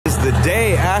the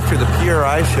day after the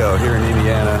PRI show here in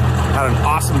Indiana. Had an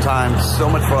awesome time, so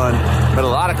much fun. Met a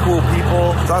lot of cool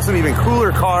people. Saw some even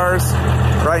cooler cars.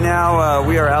 Right now,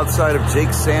 we are outside of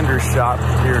Jake Sanders' shop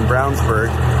here in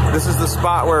Brownsburg. This is the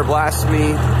spot where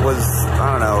Blasphemi was,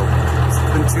 I don't know,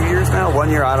 it's been 2 years now? 1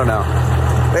 year? I don't know.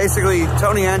 Basically,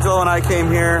 Tony Angelo and I came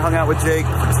here, hung out with Jake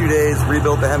for 2 days,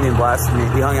 rebuilt the Hemi and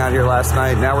Blasphemi. We hung out here last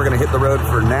night. Now we're going to hit the road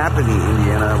for Napanee,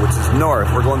 Indiana, which is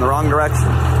north. We're going the wrong direction.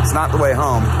 It's not the way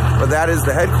home, but that is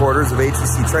the headquarters of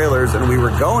ATC Trailers, and we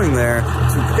were going there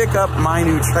to pick up my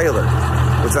new trailer,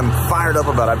 which I'm fired up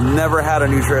about. I've never had a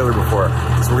new trailer before.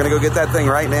 So we're going to go get that thing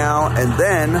right now, and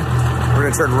then we're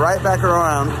going to turn right back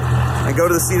around and go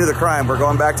to the scene of the crime. We're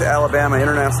going back to Alabama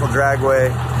International Dragway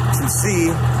to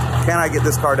see, can I get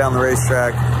this car down the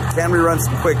racetrack? Can we run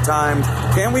some quick times?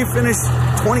 Can we finish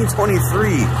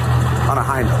 2023 on a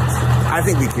high note? I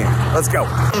think we can. Let's go.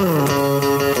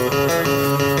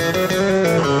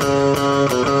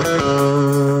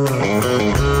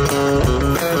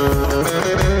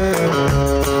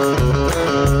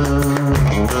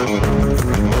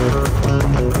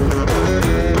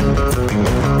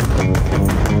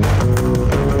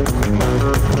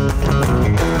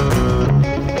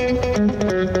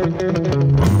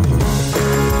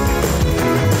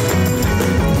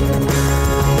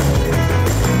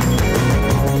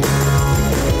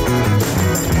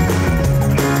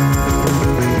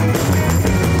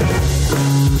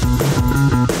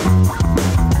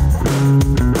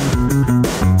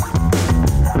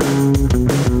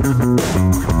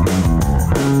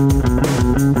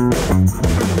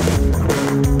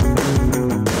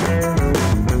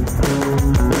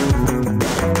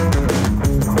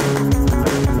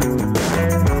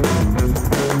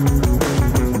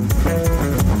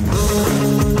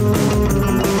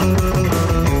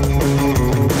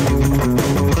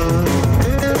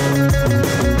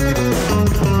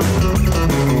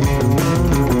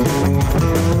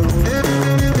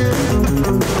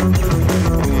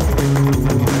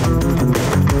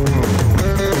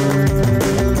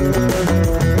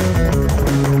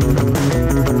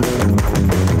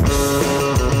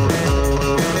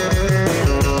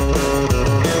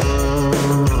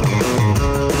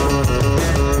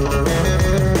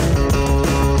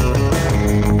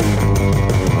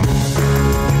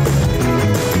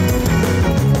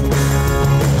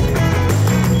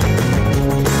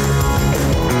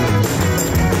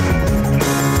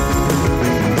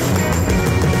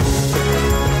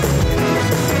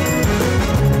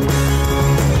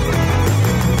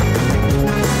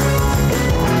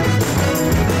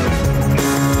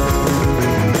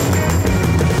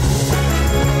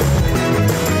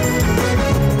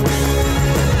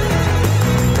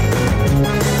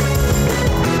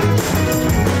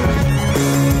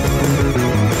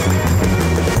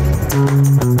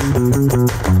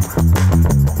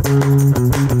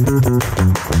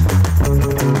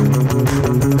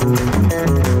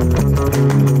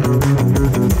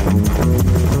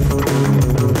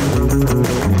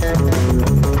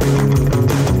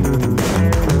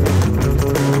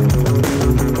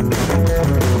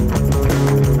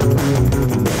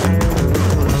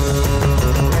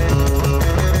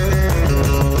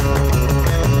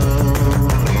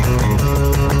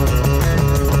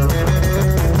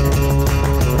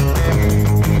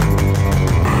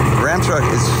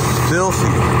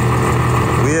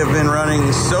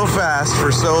 So fast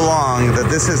for so long that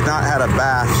this has not had a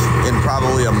bath in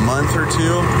probably a month or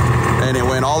two, and it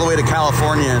went all the way to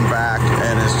California and back,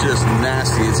 and it's just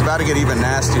nasty. It's about to get even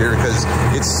nastier because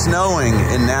it's snowing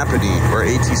in Napanee where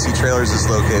ATC Trailers is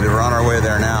located. We're on our way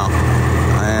there now,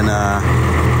 and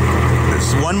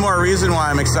there's one more reason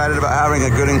why I'm excited about having a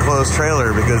good enclosed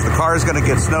trailer, because the car is going to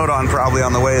get snowed on probably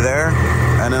on the way there,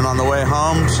 and then on the way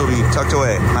home she'll be tucked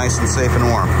away nice and safe and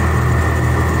warm.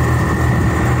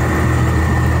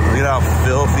 Look at how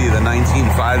filthy the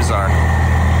 19.5s are.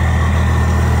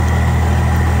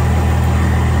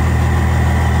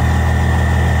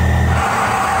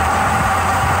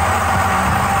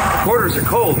 The quarters are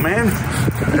cold, man.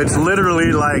 It's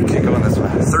literally like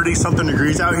 30-something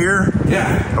degrees out here.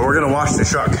 Yeah. And we're gonna wash the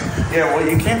truck. Yeah, well,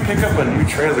 you can't pick up a new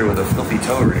trailer with a filthy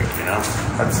tow rig, you know?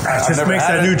 That just makes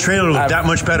that new trailer look that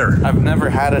much better. I've never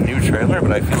had a new trailer,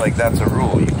 but I feel like that's a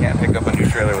rule. You can't pick up a new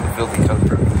trailer with a filthy tow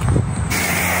truck.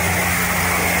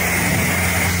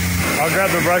 I'll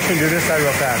grab the brush and do this side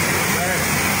real fast.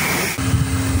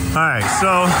 All right,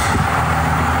 so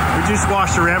we just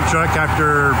washed the ramp truck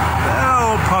after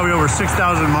probably over 6,000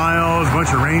 miles, a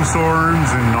bunch of rainstorms,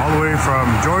 and all the way from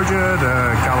Georgia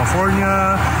to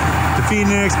California, to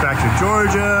Phoenix, back to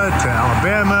Georgia, to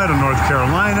Alabama, to North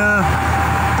Carolina,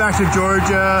 back to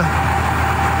Georgia,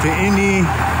 to Indy,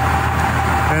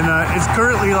 And it's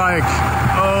currently like,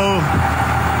 oh,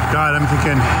 God, I'm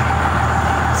thinking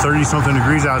 30-something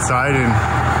degrees outside, and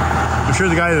I'm sure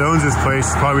the guy that owns this place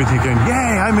is probably thinking,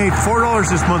 yay, I made $4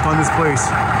 this month on this place.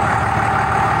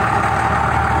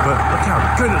 But look how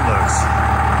good it looks.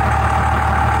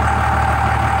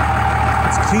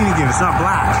 It's clean again, it's not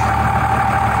black.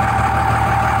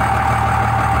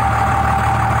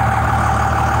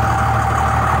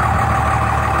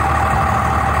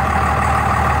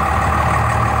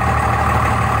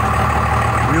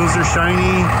 Wheels are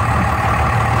shiny.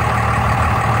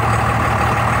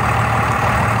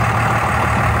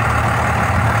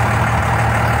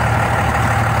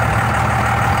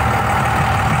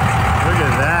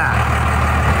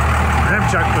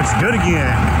 Truck looks good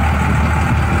again.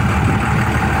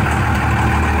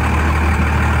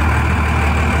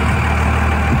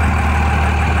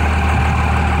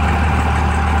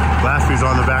 Blasphemi's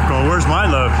on the back going, where's my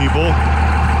love, people?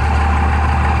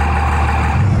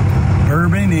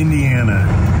 Urban, Indiana.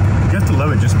 You have to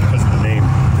love it just because of the name.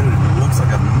 Dude, it looks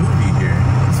like a movie here.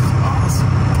 This is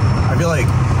awesome. I feel like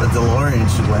the DeLorean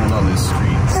should land on this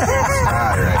street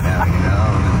sky right now, you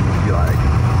know? And be like,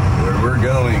 where we're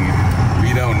going,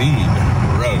 we don't need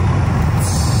roads.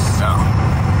 No.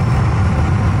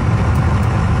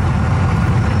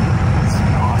 This is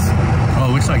awesome. Oh,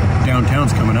 it looks like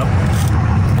downtown's coming up.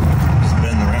 Just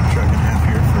bend the ramp truck in half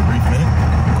here for a brief minute,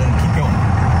 then keep going.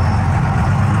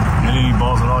 Any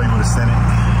balls at all, you would have sent it.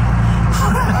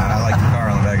 I like the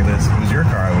car on the back of this. If it was your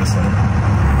car, I would have sent it.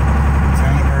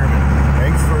 Lieutenant Urban.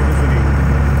 Thanks for visiting.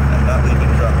 And not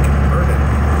leaving truck. Urban.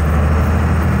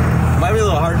 Might be a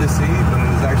little hard to see, but it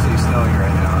is actually snowing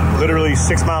right now. Literally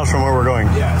 6 miles from where we're going.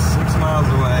 Yeah, 6 miles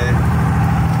away.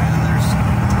 And there's snow.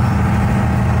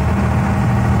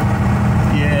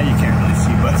 Yeah, you can't really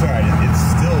see, but That's alright. It's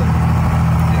still,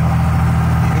 you know,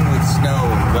 even with snow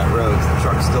and wet roads, the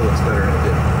truck still looks better than it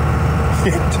did.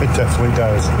 it definitely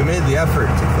does. We made the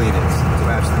effort to clean it to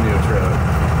match the new trailer.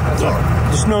 That's all.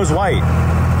 The snow's white.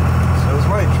 Snow's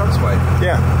white, truck's white.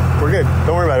 Yeah, we're good.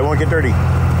 Don't worry about it. It won't get dirty.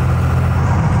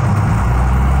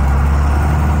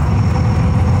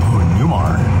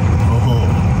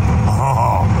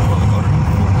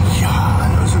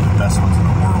 Yeah, those are the best ones in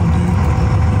the world, dude.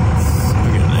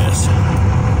 Look at this.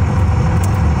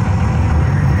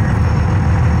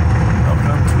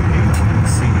 Welcome to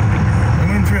ATC,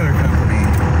 Women Trailer Company.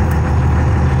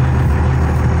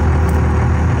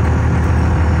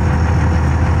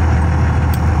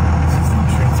 This is the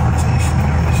transportation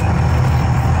division.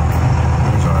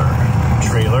 There's our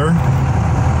trailer,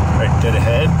 right dead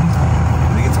ahead. I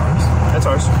think it's ours. That's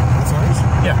ours. That's ours?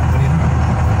 Yeah. What do you know?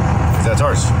 Because that's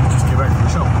ours. Just get back to the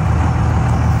show.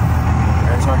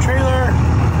 There's our trailer.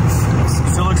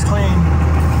 Still looks clean.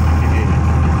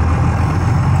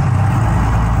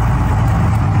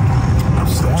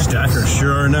 Stackers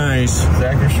sure are nice.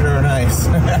 Stackers sure are nice.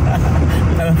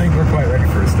 I don't think we're quite ready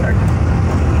for a stacker. Is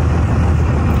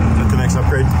that the next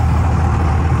upgrade?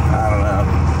 I don't know.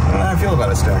 I don't know how I feel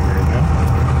about a stacker, you know?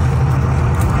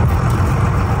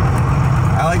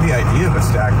 I like the idea of a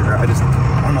stacker. I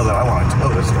don't know that I want to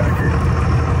tow a stacker.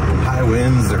 High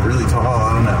winds, they're really tall,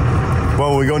 I don't know.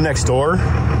 Well, we go next door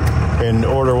and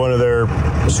order one of their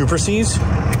Super Cs.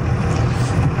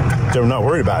 They're not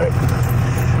worried about it.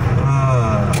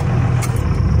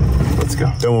 Let's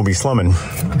go. Then we'll be slumming.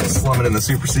 Slumming in the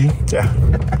Super C? Yeah.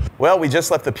 Well, we just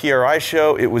left the PRI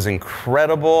show. It was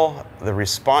incredible. The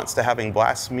response to having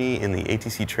Blasphemi in the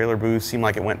ATC trailer booth seemed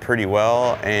like it went pretty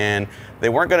well, and they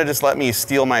weren't going to just let me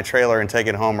steal my trailer and take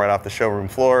it home right off the showroom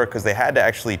floor, because they had to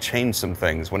actually change some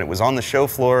things. When it was on the show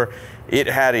floor, it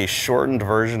had a shortened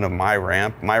version of my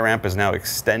ramp. My ramp is now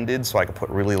extended, so I could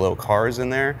put really low cars in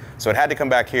there. So it had to come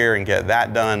back here and get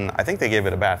that done. I think they gave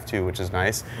it a bath too, which is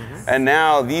nice. And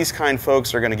now these kind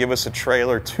folks are going to give us a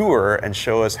trailer tour and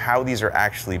show us how these are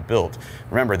actually built.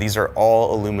 Remember, these are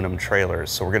all aluminum trailers,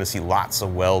 so we're going to see lots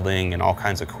of welding and all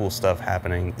kinds of cool stuff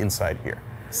happening inside here.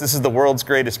 So this is the world's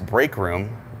greatest break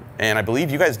room, and I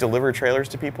believe you guys deliver trailers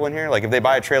to people in here? Like if they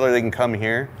buy a trailer, they can come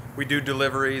here? We do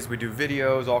deliveries, we do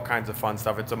videos, all kinds of fun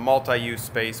stuff. It's a multi-use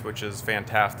space, which is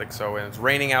fantastic. So when it's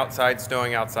raining outside,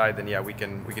 snowing outside, then yeah, we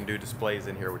can do displays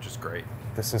in here, which is great.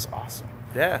 This is awesome.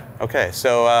 Yeah. Okay,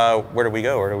 so where do we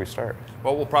go? Where do we start?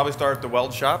 Well, we'll probably start at the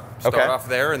weld shop, start off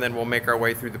there, and then we'll make our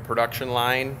way through the production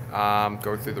line,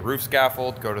 go through the roof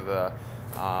scaffold, go to the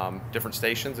different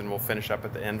stations, and we'll finish up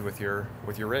at the end with your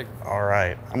rig. All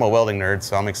right. I'm a welding nerd,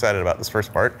 so I'm excited about this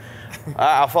first part.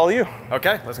 I'll follow you.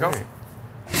 Okay, let's go. Right.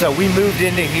 So we moved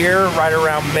into here right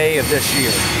around May of this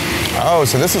year. Oh,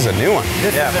 so this is a new one.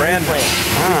 This is brand new. We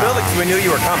built it because we knew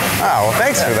you were coming. Oh, well,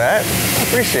 thanks for that.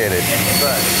 Appreciate it.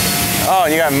 But Oh,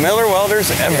 and you got Miller welders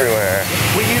everywhere.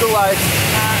 We utilize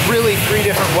really 3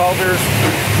 different welders.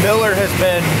 Miller has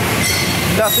been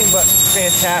nothing but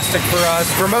fantastic for us.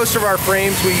 For most of our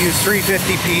frames, we use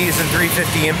 350Ps and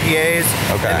 350 MPAs.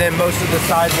 Okay. And then most of the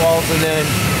sidewalls, and then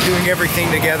doing everything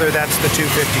together, that's the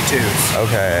 252s.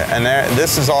 Okay, and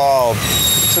this is all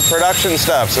production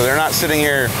stuff, so they're not sitting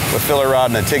here with filler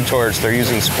rod and a TIG torch. They're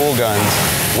using spool guns,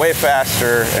 way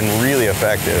faster and really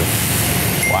effective.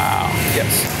 Wow.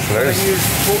 Yes. So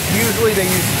usually they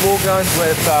use spool guns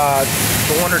with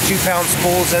the 1 or 2 pound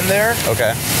spools in there.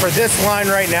 Okay. For this line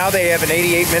right now, they have an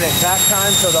 88-minute tack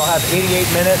time, so they'll have 88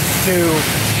 minutes to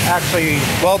actually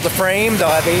weld the frame. They'll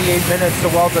have 88 minutes to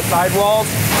weld the sidewalls,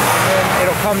 and then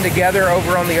it'll come together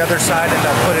over on the other side, and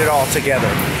they'll put it all together.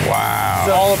 Wow.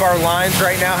 So all of our lines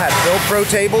right now have build pro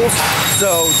tables,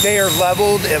 so they are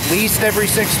leveled at least every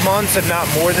 6 months, if not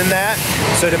more than that.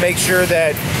 So to make sure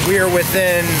that we are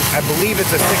within, I believe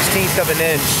it's a 1/16 of an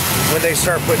inch when they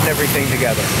start putting everything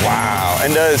together. Wow.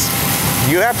 And does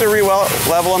you have to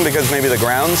re-level them because maybe the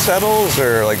ground settles,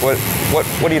 or like what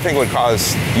do you think would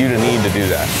cause you to need to do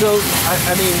that? So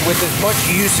I mean, with as much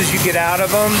use as you get out of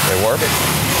them, They warp?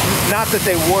 not that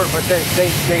they warp, but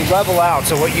they level out.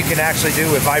 So what you can actually do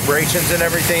with vibrations and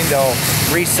everything, they'll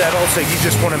resettle. So you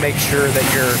just want to make sure that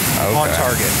you're on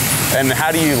target. And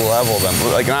how do you level them?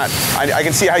 Like I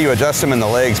can see how you adjust them in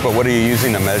the legs, but what are you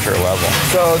using to measure level?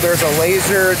 So there's a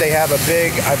laser. They have a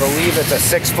big, I believe it's a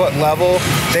 6-foot level.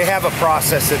 They have a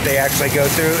process that they actually go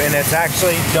through, and it's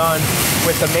actually done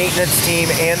with the maintenance team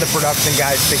and the production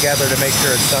guys together to make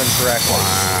sure it's done correctly.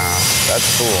 Wow, that's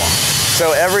cool.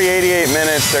 So every 88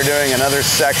 minutes, they're doing another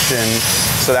section.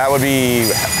 So that would be,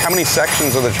 how many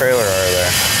sections of the trailer are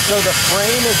there? So the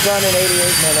frame is done in 88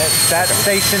 minutes. That's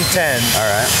station 10. All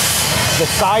right. The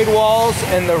sidewalls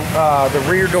and the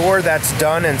rear door, that's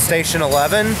done in station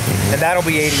 11, and that'll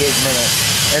be 88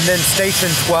 minutes. And then station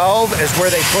 12 is where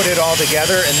they put it all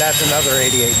together, and that's another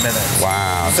 88 minutes.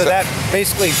 Wow. So that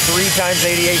basically 3 times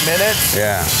 88 minutes.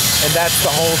 Yeah. And that's the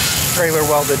whole trailer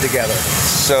welded together.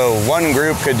 So one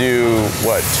group could do,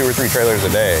 what, 2 or 3 trailers a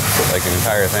day, like an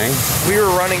entire thing? We were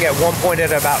running at one point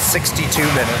at about 62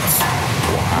 minutes.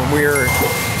 Wow.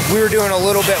 We were doing a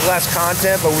little bit less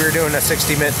content, but we were doing a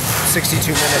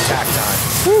 62-minute tack time.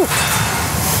 Whew.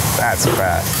 That's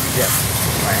fast. Yes.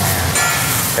 Man.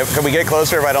 Can we get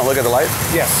closer if I don't look at the light?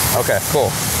 Yes. Okay,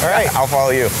 cool. All right. I'll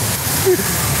follow you.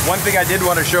 One thing I did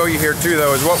want to show you here too,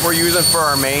 though, is what we're using for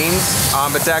our mains.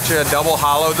 It's actually a double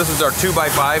hollow. This is our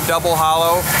 2x5 double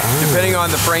hollow. Depending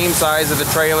on the frame size of the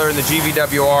trailer and the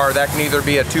GVWR, that can either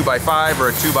be a 2x5 or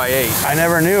a 2x8. I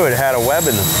never knew it had a web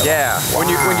in the middle. Yeah. Wow.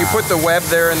 When you put the web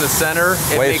there in the center,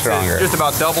 it Way makes stronger. it just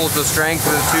about doubles the strength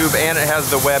of the tube, and it has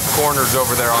the web corners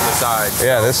over there on the sides.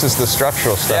 Yeah, this is the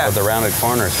structural stuff with the rounded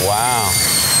corners. Wow.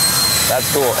 That's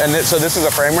cool. And so this is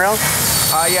a frame rail?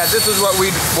 Yeah, this is what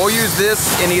we'll use this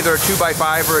in either a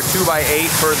 2x5 or a 2x8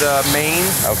 for the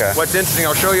mains. Okay. What's interesting,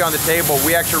 I'll show you on the table,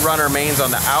 we actually run our mains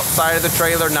on the outside of the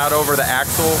trailer, not over the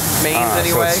axle mains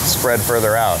anyway. So it's spread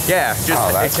further out. Yeah,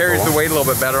 it carries the weight a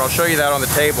little bit better. I'll show you that on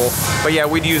the table. But yeah,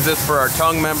 we'd use this for our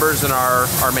tongue members and our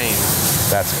mains.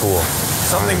 That's cool.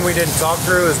 Something we didn't talk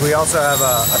through is we also have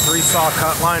a 3-saw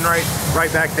cut line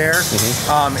right back there.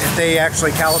 If they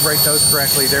actually calibrate those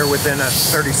correctly, they're within a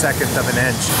 32nd of an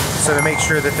inch. So to make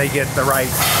sure that they get the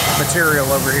right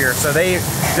material over here. So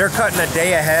they're cutting a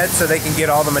day ahead so they can get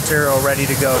all the material ready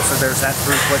to go. So there's that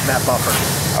throughput and that buffer.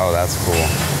 Oh, that's cool.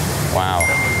 Wow.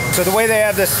 So the way they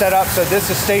have this set up, so this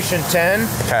is station 10.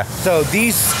 Okay. So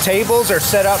these tables are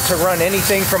set up to run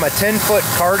anything from a 10-foot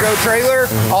cargo trailer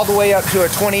all the way up to a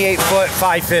 28-foot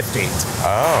 550. Oh,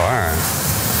 all right.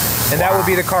 And that would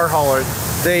be the car hauler.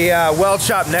 The weld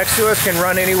shop next to us can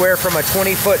run anywhere from a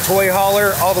 20-foot toy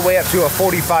hauler all the way up to a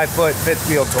 45-foot fifth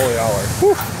wheel toy hauler.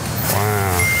 Whew.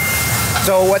 Wow.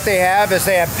 So what they have is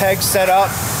they have pegs set up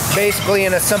basically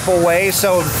in a simple way.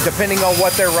 So depending on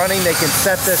what they're running, they can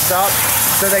set this up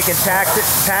so they can tack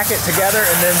it together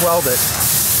and then weld it.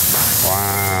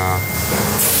 Wow.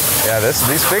 Yeah,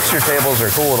 these fixture tables are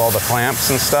cool with all the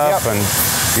clamps and stuff, and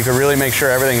you can really make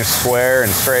sure everything is square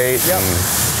and straight. And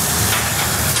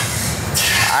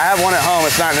I have one at home.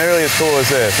 It's not nearly as cool as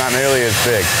this, not nearly as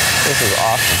big. This is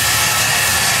awesome.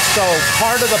 So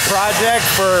part of the project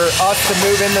for us to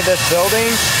move into this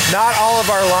building, not all of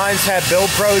our lines had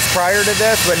build pros prior to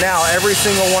this, but now every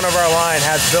single one of our line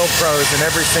has build pros in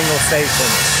every single station.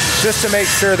 Just to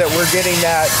make sure that we're getting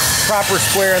that proper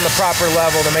square and the proper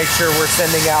level to make sure we're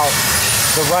sending out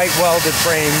the right welded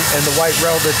frame and the right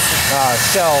welded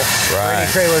shell for any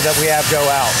trailer that we have go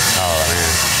out. Oh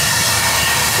man.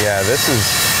 Yeah, this is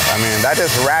I mean, that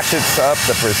just ratchets up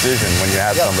the precision when you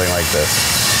have something like this.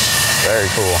 Very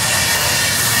cool.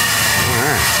 All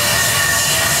right.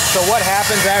 So what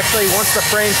happens actually, once the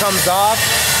frame comes off,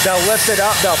 they'll lift it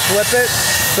up, they'll flip it,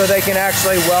 so they can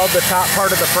actually weld the top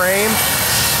part of the frame.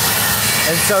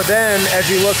 And so then,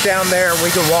 as you look down there, we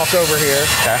can walk over here.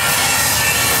 Okay.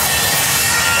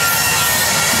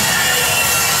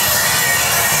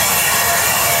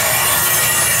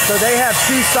 So they have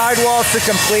 2 sidewalls to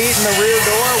complete in the rear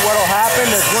door. What'll happen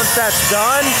is once that's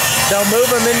done, they'll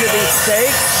move them into these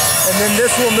stakes, and then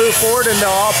this will move forward and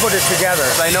they'll all put it together.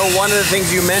 I know one of the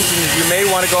things you mentioned is you may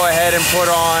want to go ahead and put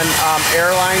on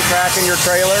airline track in your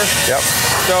trailer. Yep.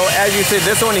 So as you said,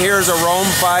 this one here is a Rome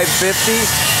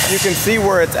 550. You can see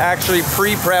where it's actually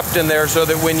pre-prepped in there so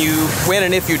that when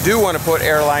and if you do want to put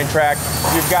airline track,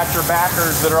 you've got your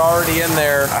backers that are already in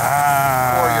there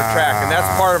for your track. And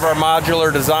that's part of our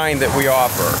modular design that we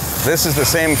offer. This is the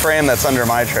same frame that's under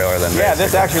my trailer then, Yeah, basically.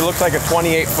 this actually looks like a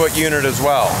 28-foot unit as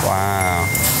well. Wow.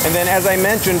 And then as I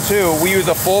mentioned too, we use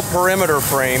a full perimeter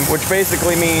frame, which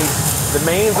basically means the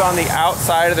mains on the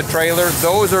outside of the trailer,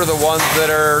 those are the ones that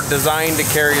are designed to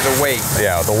carry the weight.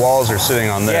 Yeah, the walls are sitting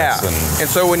on this. Yeah, and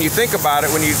so when you think about it,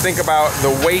 when you think about the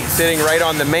weight sitting right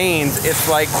on the mains, it's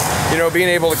like, you know, being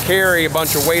able to carry a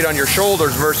bunch of weight on your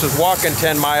shoulders versus walking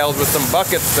 10 miles with some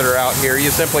buckets that are out here. You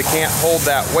simply can't hold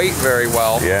that weight very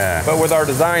well. Yeah. But with our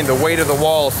design, the weight of the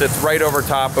wall sits right over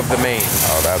top of the main.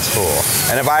 Oh, that's cool.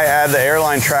 And if I add the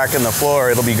airline track in the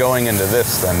floor, it'll be going into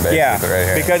this then, basically, right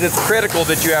here. Because it's critical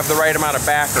that you have the right amount of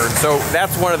backer. So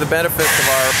that's one of the benefits of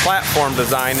our platform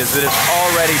design is that it's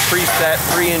already preset,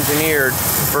 pre-engineered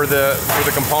for the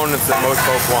components that most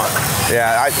folks want.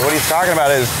 Yeah, what he's talking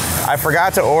about is I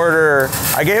forgot to order,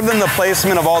 I gave them the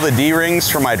placement of all the D-rings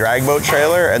for my drag boat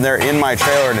trailer, and they're in my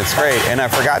trailer and it's great. And I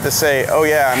forgot to say, oh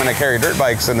yeah, I'm gonna carry dirt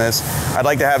bikes in this. I'd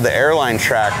like to have the airline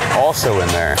track also in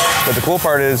there. But the cool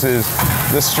part is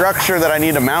the structure that I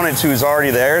need to mount it to is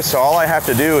already there, so all I have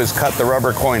to do is cut the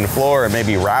rubber coin floor and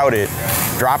maybe route it,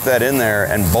 drop that in there,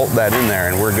 and bolt that in there,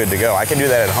 and we're good to go. I can do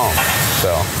that at home,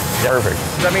 so perfect.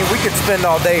 I mean, we could spend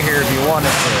all day here if you wanted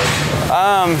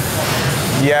to.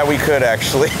 Yeah, we could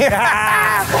actually.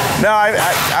 No,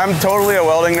 I'm totally a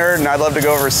welding nerd, and I'd love to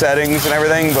go over settings and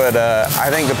everything, but I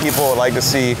think the people would like to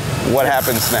see what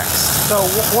happens next. So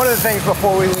one of the things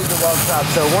before we leave the weld shop,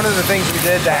 so one of the things we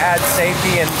did to add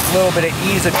safety and a little bit of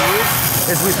ease of use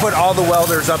is we put all the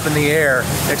welders up in the air,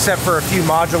 except for a few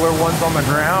modular ones on the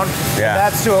ground. Yeah. And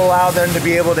that's to allow them to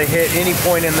be able to hit any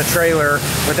point in the trailer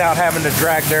without having to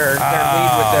drag their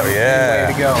lead with them any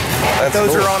way to go.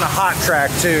 Those are on a hot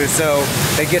track too, so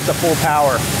they get the full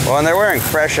power. Well, and they're wearing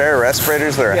fresh air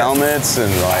respirators, their helmets,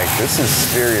 and like, this is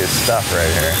serious stuff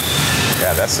right here.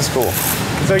 Yeah, that's just cool.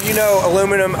 So you know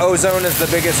aluminum ozone is the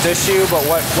biggest issue, but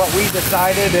what we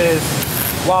decided is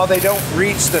while they don't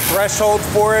reach the threshold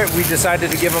for it, we decided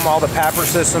to give them all the PAPR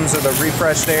systems or the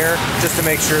refreshed air just to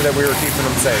make sure that we were keeping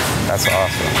them safe. That's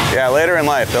awesome. Yeah, later in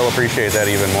life, they'll appreciate that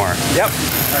even more. Yep.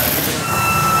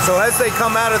 So as they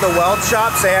come out of the weld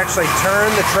shops, they actually turn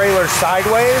the trailer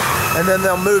sideways, and then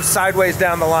they'll move sideways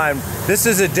down the line. This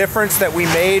is a difference that we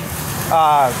made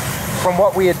from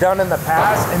what we had done in the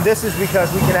past, and this is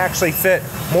because we can actually fit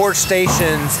more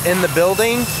stations in the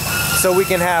building, so we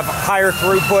can have higher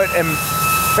throughput and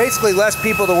basically less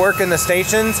people to work in the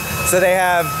stations, so they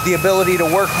have the ability to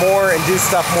work more and do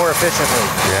stuff more efficiently.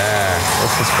 Yeah,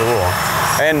 this is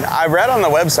cool. And I read on the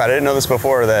website, I didn't know this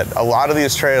before, that a lot of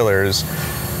these trailers,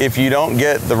 if you don't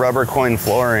get the rubber coin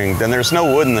flooring, then there's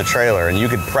no wood in the trailer, and you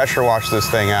could pressure wash this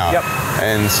thing out. Yep.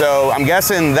 And so I'm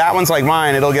guessing that one's like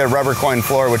mine, it'll get a rubber coin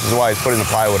floor, which is why he's putting the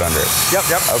plywood under it. Yep.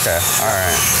 Okay, all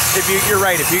right. You're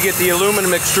right, if you get the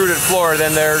aluminum extruded floor,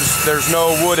 then there's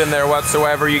no wood in there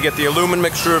whatsoever. You get the aluminum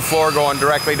extruded floor going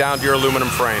directly down to your aluminum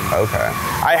frame. Okay.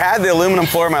 I had the aluminum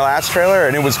floor in my last trailer,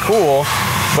 and it was cool,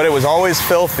 but it was always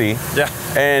filthy. Yeah.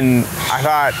 And I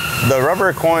thought the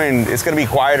rubber coin, it's gonna be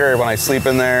quieter when I sleep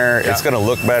in there. Yeah. It's gonna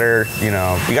look better. You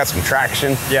know, you got some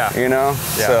traction. Yeah. You know.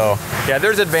 Yeah. So. Yeah,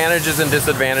 there's advantages and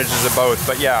disadvantages of both,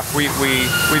 but yeah, we've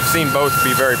seen both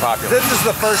be very popular. This is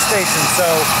the first station, so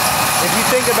if you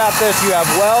think about this, you have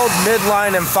weld,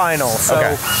 midline, and final. So.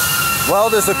 Okay.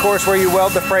 Weld is, of course, where you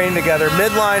weld the frame together.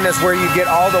 Midline is where you get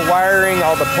all the wiring,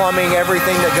 all the plumbing,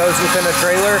 everything that goes within a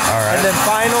trailer. All right. And then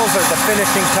finals are the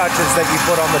finishing touches that you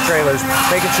put on the trailers,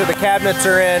 making sure the cabinets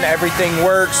are in, everything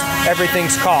works,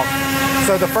 everything's caulked.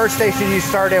 So the first station you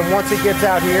start in, once it gets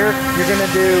out here, you're going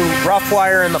to do rough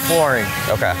wire in the flooring.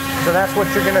 Okay. So that's what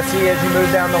you're going to see as you move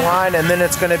down the line, and then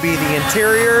it's going to be the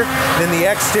interior, then the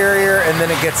exterior, and then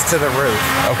it gets to the roof.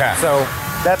 Okay. So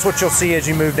that's what you'll see as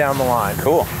you move down the line.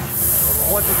 Cool.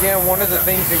 once again, one of the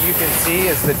things that you can see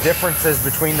is the differences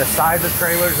between the size of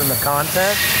trailers and the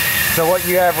content. So what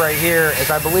you have right here is,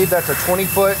 I believe that's a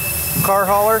 20-foot car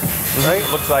hauler, right?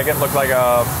 Looks like it. Looks like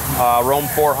a Rome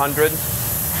 400.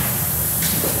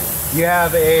 You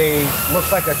have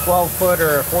looks like a 12-foot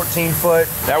or a 14-foot.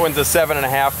 That one's a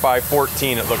 7.5 by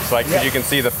 14, it looks like, because Yep. you can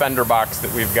see the fender box that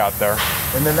we've got there.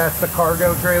 And then that's the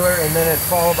cargo trailer, and then it's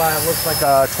followed by, it looks like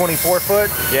a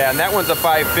 24-foot. Yeah, and that one's a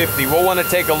 550. We'll want to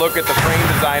take a look at the frame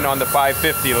design on the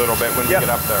 550 a little bit when we get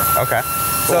up there. Okay.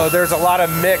 So there's a lot of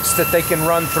mix that they can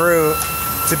run through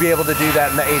to be able to do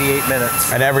that in the 88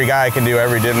 minutes. And every guy can do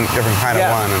every different kind of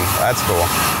one, and that's cool.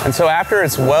 And so after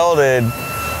it's welded,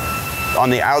 on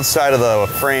the outside of the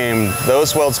frame,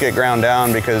 those welds get ground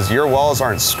down because your walls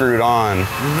aren't screwed on.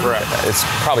 Correct. It's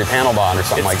probably panel bond or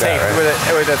something like that,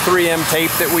 right? With a 3M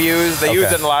tape that we use. They use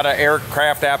it in a lot of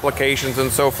aircraft applications and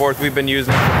so forth. We've been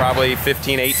using it for probably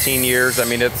 15, 18 years. I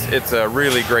mean, it's a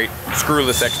really great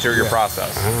screwless exterior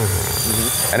process.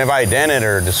 And if I dent it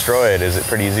or destroy it, is it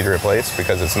pretty easy to replace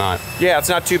because it's not? Yeah, it's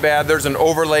not too bad. There's an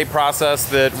overlay process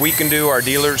that we can do, our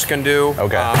dealers can do.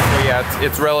 Okay. So yeah,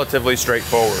 it's relatively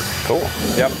straightforward. Cool.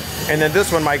 Yep. And then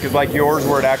this one, Mike, is like yours,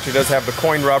 where it actually does have the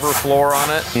coin rubber floor on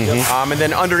it. And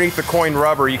then underneath the coin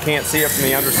rubber, you can't see it from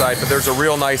the underside, but there's a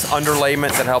real nice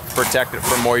underlayment that helps protect it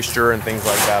from moisture and things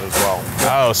like that as well.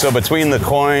 Oh, so between the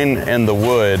coin and the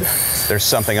wood, there's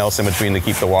something else in between to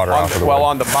keep the water off of the wood. Well,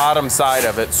 on the bottom side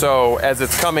of it. So as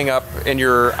it's coming up and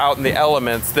you're out in the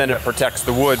elements, then it protects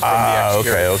the wood from the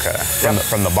exterior. Okay.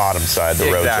 From the bottom side,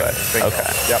 the road side.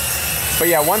 Okay. Yep. But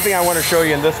yeah, one thing I want to show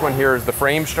you in this one here is the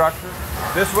frame structure.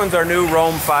 This one's our new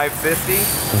Rome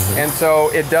 550, and so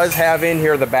it does have in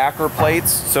here the backer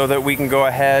plates so that we can go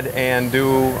ahead and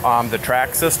do the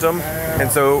track system. And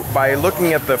so by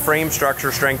looking at the frame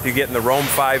structure strength you get in the Rome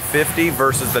 550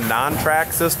 versus the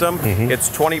non-track system, it's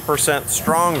 20%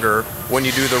 stronger when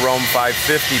you do the Rome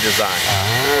 550 design.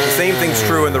 The same thing's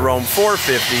true in the Rome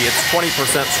 450. It's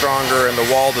 20% stronger in the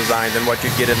wall design than what you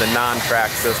get in the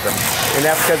non-track system. And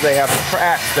that's because they have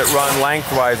tracks that run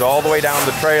lengthwise all the way down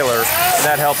the trailer, and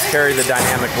that helps carry the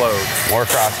dynamic load. More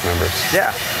cross members.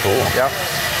 Yeah. Cool. Yep.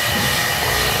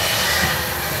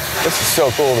 This is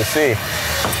so cool to see.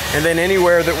 And then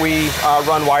anywhere that we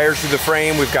run wires through the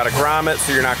frame, we've got a grommet,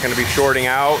 so you're not going to be shorting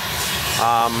out.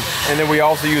 And then we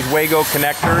also use Wago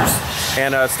connectors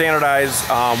and a standardized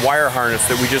wire harness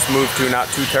that we just moved to not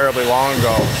too terribly long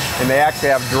ago. And they actually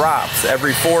have drops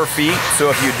every 4 feet. So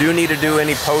if you do need to do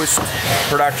any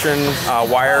post-production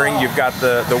wiring, you've got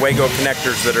the Wago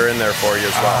connectors that are in there for you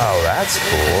as well. Oh, that's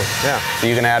cool. Yeah. So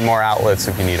you can add more outlets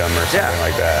if you need them or something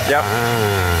like that. Yep.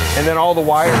 And then all the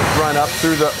wires run up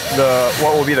through the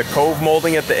what will be the cove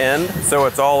molding at the end. So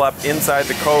it's all up inside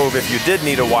the cove. If you did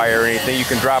need a wire or anything, you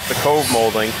can drop the cove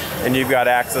molding and you've got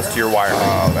access to your wiring.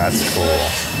 Oh, that's cool.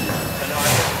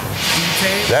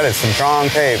 That is some strong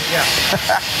tape. Yeah.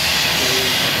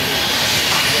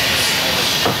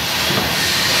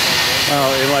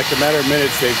 Well, in like a matter of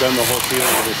minutes, they've done the whole ceiling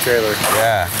of the trailer.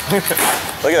 Yeah.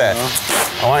 Look at that.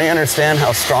 I want you to understand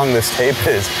how strong this tape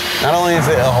is. Not only is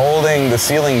it holding the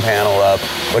ceiling panel up,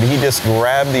 but he just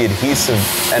grabbed the adhesive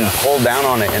and pulled down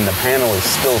on it, and the panel is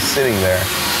still sitting there.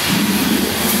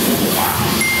 Wow.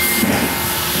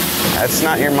 That's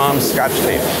not your mom's Scotch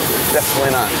tape.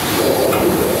 Definitely not.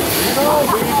 Oh,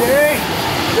 BJ!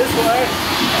 This way.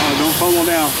 Oh, don't fumble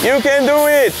down. You can do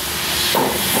it!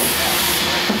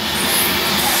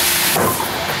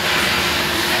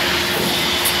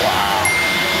 Wow.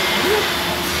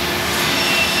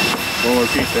 One more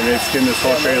piece, and they skinned this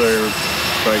whole trailer.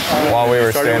 Like, while we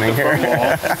were standing here.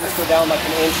 Just go down like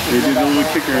an inch. They did a little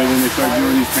kicker, and then they started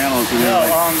doing these panels, and they're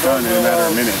like done in a matter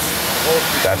of minutes.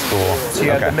 That's cool. So you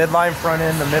have the midline front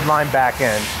end, the midline back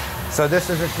end. So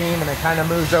this is a team, and it kind of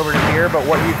moves over to here, but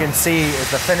what you can see is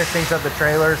the finishings of the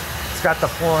trailers. It's got the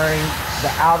flooring,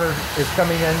 the outer is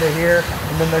coming into here,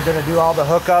 and then they're gonna do all the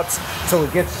hookups so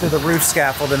it gets to the roof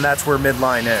scaffold, and that's where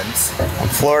midline ends. I'm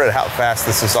floored at how fast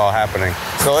this is all happening.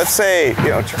 So let's say,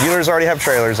 dealers already have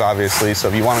trailers, obviously, so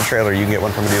if you want a trailer, you can get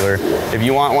one from a dealer. If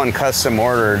you want one custom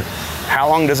ordered, how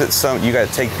long does it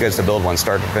take you guys to build one,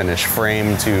 start to finish,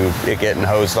 frame to it getting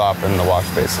hosed off in the wash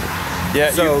basin?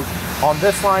 Yeah. So on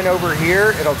this line over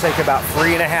here, it'll take about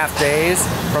 3.5 days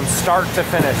from start to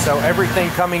finish. So everything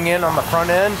coming in on the front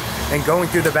end and going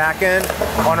through the back end.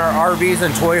 On our RVs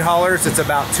and toy haulers, it's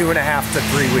about 2.5 to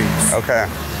 3 weeks. Okay,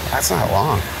 that's not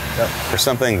long. Yep. For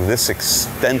something this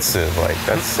extensive, like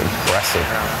that's impressive.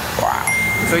 Wow.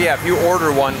 So yeah, if you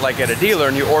order one like at a dealer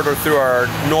and you order through our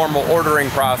normal ordering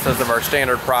process of our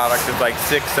standard product, it's like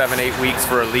 6, 7, 8 weeks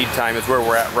for a lead time is where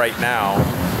we're at right now.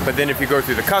 But then if you go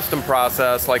through the custom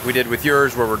process, like we did with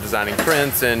yours, where we're designing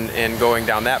prints and going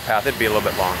down that path, it'd be a little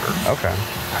bit longer. Okay,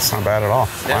 that's not bad at all.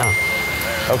 Yeah. Wow.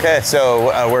 Okay, so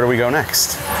where do we go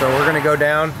next? So we're gonna go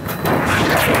down.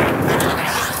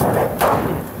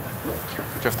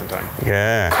 Just in time.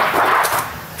 Yeah.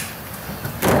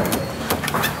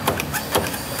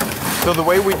 So the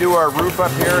way we do our roof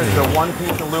up here is the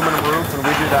one-piece aluminum roof, and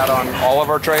we do that on all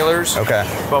of our trailers. Okay.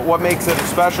 But what makes it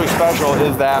especially special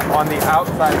is that on the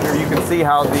outside here, you can see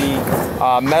how the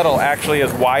metal actually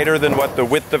is wider than what the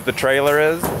width of the trailer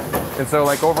is. And so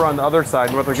like over on the other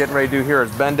side, what they're getting ready to do here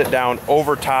is bend it down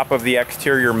over top of the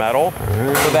exterior metal.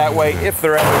 So that way, if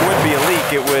there ever would be a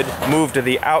leak, it would move to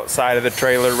the outside of the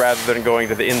trailer rather than going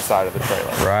to the inside of the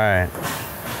trailer. Right.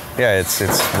 Yeah, it's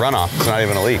runoff. It's not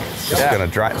even a leak. It's just gonna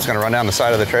dry. It's gonna run down the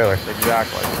side of the trailer.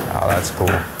 Exactly. Oh, that's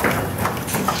cool.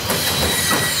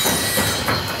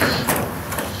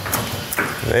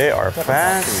 They are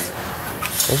fast.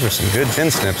 Those are some good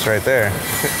tin snips right there.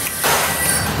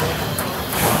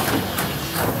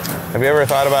 Have you ever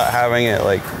thought about having it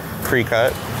like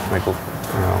pre-cut, like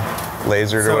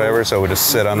lasered or whatever, so it would just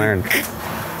sit on there and?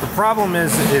 The problem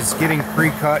is getting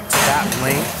pre-cut to that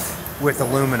length with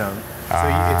aluminum. So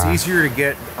it's easier to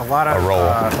get a lot of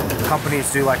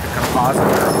companies do like a composite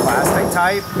or a plastic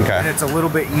type, and it's a little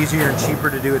bit easier and cheaper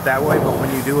to do it that way. But when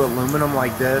you do aluminum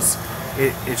like this,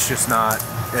 it's just not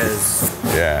as.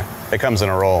 Yeah, it comes in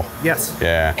a roll. Yes.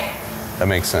 Yeah, that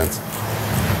makes sense.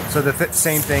 So the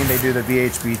same thing, they do the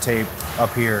VHB tape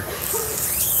up here,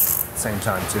 same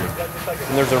time too.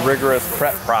 And there's a rigorous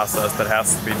prep process that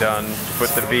has to be done to put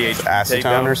the VHB tape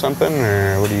down. Acetone or something,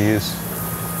 or what do you use?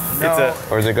 No.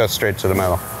 Or does it go straight to the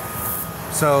metal?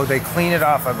 So they clean it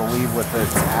off, I believe, with the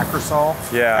Acrosol.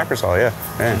 Yeah. Acrosol, yeah.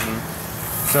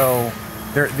 So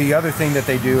the other thing that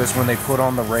they do is when they put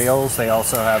on the rails, they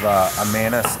also have a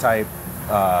Manus type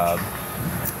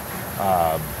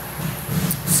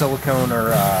silicone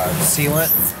or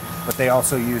sealant, but they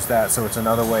also use that, so it's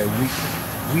another way.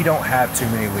 We don't have too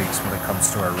many leaks when it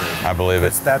comes to our roof. I believe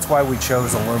it. That's why we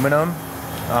chose aluminum.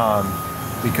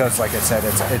 Because like I said,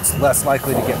 it's less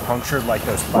likely to get punctured like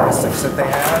those plastics that they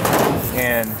have.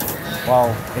 And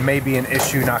while it may be an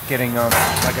issue not getting them,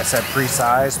 like I said,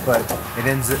 pre-sized, but it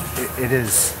has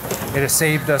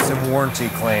saved us in warranty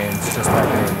claims just by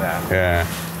doing that. Yeah.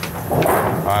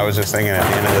 I was just thinking at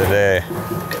the end of the day,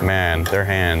 man, their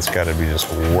hands got to be just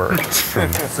worked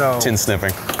from tin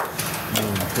snipping. I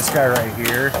mean, this guy right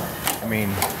here, I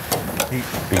mean,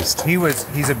 beast.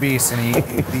 He's a beast, and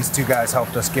these two guys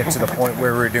helped us get to the point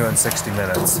where we were doing 60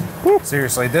 minutes.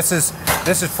 Seriously, this is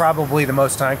probably the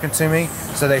most time consuming.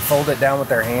 So they fold it down with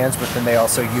their hands, but then they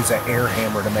also use an air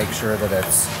hammer to make sure that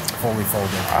it's fully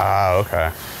folded. Ah,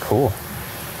 okay, cool.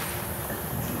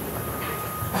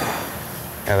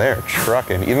 Yeah, they're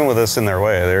trucking. Even with us in their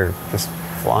way, they're just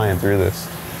flying through this.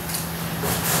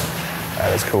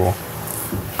 That is cool.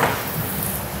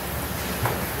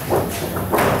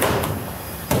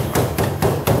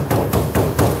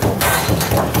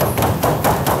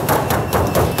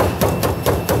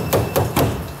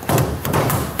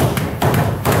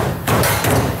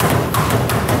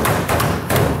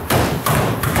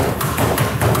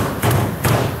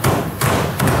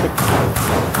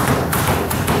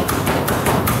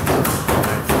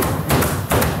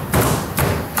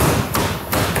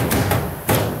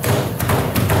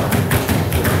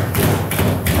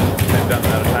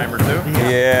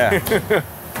 Seal is for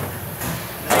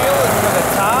the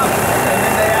top,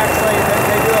 and then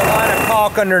they do a line of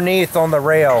caulk underneath on the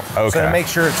rail, so to make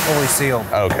sure it's fully sealed.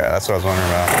 Okay, that's what I was wondering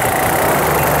about.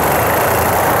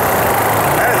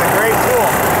 That is a great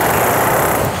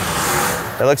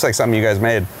tool. It looks like something you guys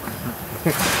made.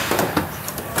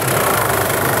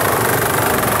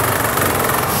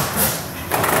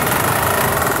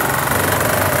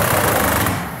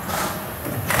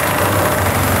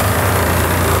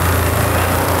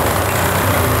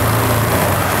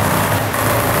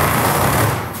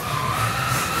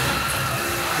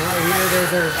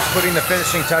 Putting the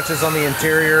finishing touches on the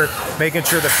interior, making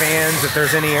sure the fans, if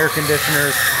there's any air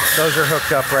conditioners, those are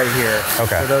hooked up right here.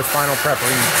 Okay. So those final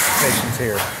prepping stations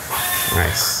here.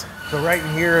 Nice. So right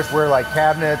in here is where like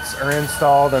cabinets are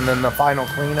installed, and then the final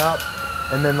cleanup.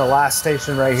 And then the last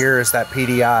station right here is that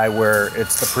PDI where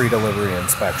it's the pre-delivery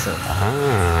inspection.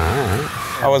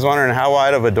 I was wondering how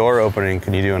wide of a door opening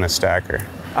can you do in a stacker?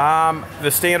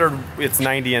 The standard, it's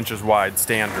 90 inches wide,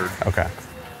 standard. Okay.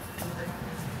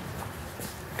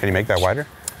 Can you make that wider?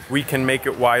 We can make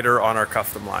it wider on our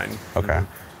custom line. Okay.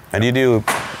 And you do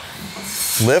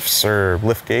lifts or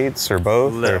lift gates or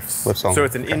both? Lifts. Or lifts only? So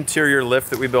it's an interior lift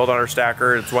that we build on our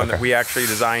stacker. It's one that we actually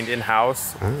designed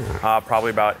in-house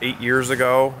probably about 8 years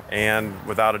ago, and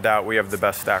without a doubt we have the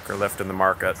best stacker lift in the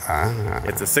market.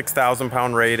 It's a 6,000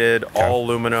 pound rated, all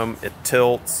aluminum. It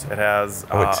tilts. It has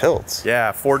it tilts?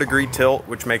 Yeah, 4-degree tilt,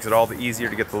 which makes it all the easier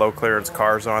to get the low clearance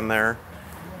cars on there.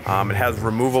 It has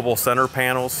removable center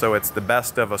panels, so it's the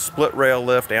best of a split rail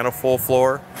lift and a full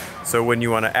floor. So when you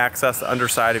want to access the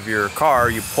underside of your car,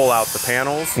 you pull out the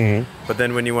panels. But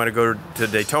then when you want to go to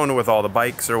Daytona with all the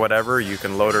bikes or whatever, you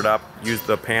can load it up, use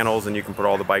the panels, and you can put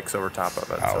all the bikes over top of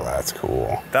it. Oh, so that's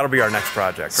cool. that'll be our next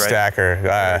project, right? Stacker.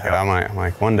 I'm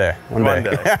like, one day. One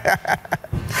day. Yeah,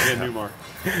 Newmar.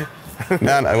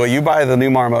 No, well, you buy the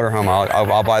Newmar motorhome,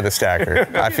 I'll buy the stacker.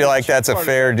 I feel like that's a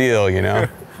fair deal, you know?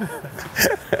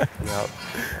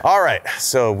 All right,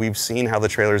 so we've seen how the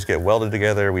trailers get welded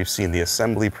together. We've seen the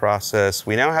assembly process.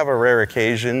 We now have a rare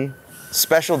occasion,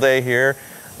 special day here.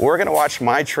 We're gonna watch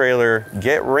my trailer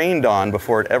get rained on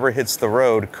before it ever hits the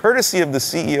road, courtesy of the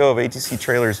CEO of ATC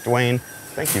Trailers, Dwayne.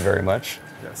 Thank you very much.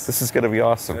 Yes. This is gonna be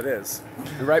awesome. It is.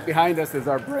 And right behind us is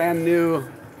our brand new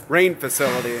rain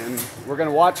facility, and we're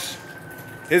gonna watch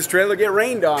his trailer get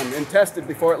rained on and tested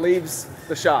before it leaves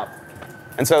the shop.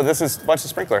 And so this is a bunch of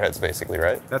sprinkler heads, basically,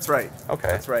 right? That's right. Okay.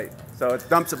 That's right. So it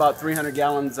dumps about 300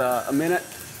 gallons a minute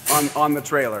on the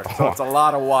trailer. So it's a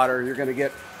lot of water. You're going to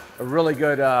get a really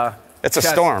good. It's a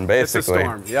storm, basically. It's a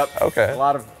storm. Yep. Okay. A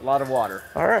lot of water.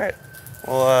 All right.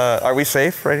 Well, are we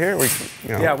safe right here?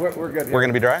 Yeah, we're good. Here. We're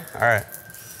gonna be dry. All right.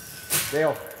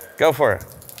 Dale. Go for it.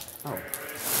 Oh.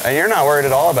 And you're not worried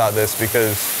at all about this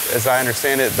because, as I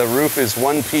understand it, the roof is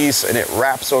one piece and it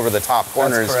wraps over the top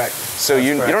corners. That's correct. So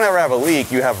you don't ever have a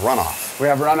leak, you have runoff. We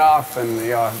have runoff and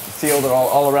sealed it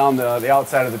all around the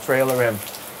outside of the trailer. We have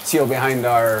sealed behind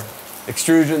our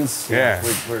extrusions. Yeah.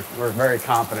 We're very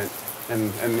confident.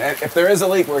 And if there is a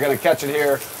leak, we're going to catch it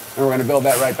here and we're going to build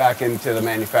that right back into the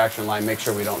manufacturing line, make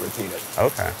sure we don't repeat it.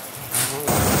 Okay.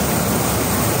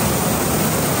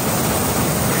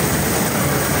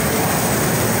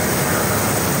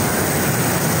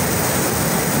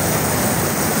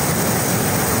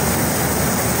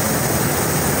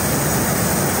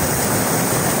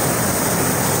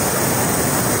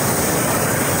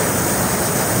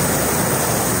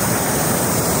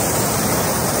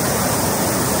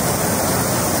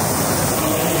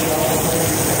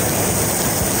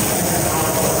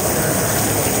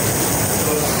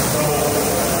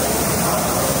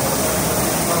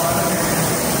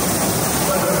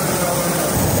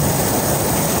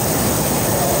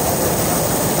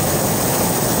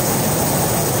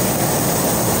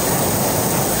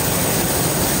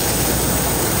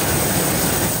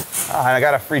 And I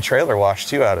got a free trailer wash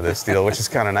too out of this deal, which is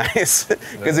kind of nice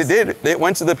because it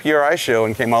went to the PRI show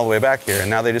and came all the way back here, and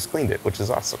now they just cleaned it, which is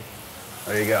awesome.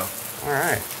 There you go. All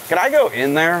right. Can I go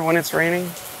in there when it's raining?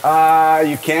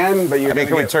 You can, but you're.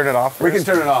 Can we turn it off? We can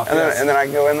turn it off. And, yes. then I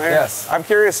can go in there. Yes. I'm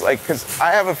curious, like, because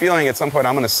I have a feeling at some point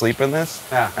I'm going to sleep in this.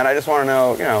 Yeah. And I just want to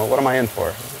know, what am I in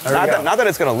for? Not that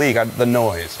it's going to leak. The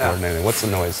noise more than anything. What's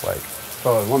the noise like?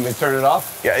 So, want me to turn it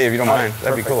off? Yeah, if you don't mind,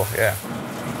 that'd be cool. Yeah.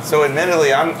 So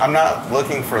admittedly, I'm not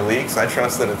looking for leaks. I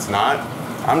trust that it's not.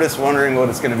 I'm just wondering what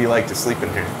it's going to be like to sleep in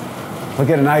here.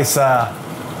 Look at a nice.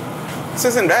 This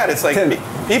isn't bad. It's like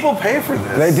people pay for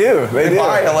this. They do. They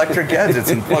buy electric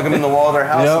gadgets and plug them in the wall of their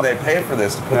house, Yep. and they pay for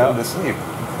this to put them to sleep.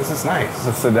 This is nice.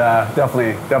 This would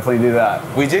definitely do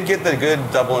that. We did get the good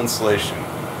double insulation.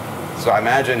 So I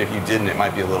imagine if you didn't, it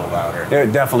might be a little louder.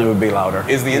 It definitely would be louder.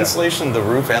 Is the insulation the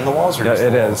roof and the walls? Or just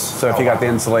it the is. walls? So if you got the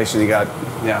insulation, you got,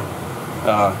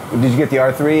 did you get the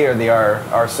R3 or the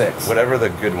R6? Whatever the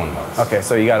good one was. Okay,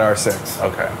 so you got R6.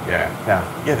 Okay,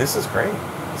 yeah. Yeah, this is great.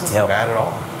 This isn't bad at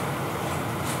all.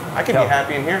 I could be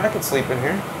happy in here. I could sleep in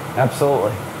here.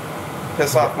 Absolutely.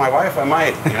 Piss off my wife, I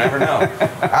might. You never know.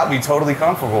 I'll be totally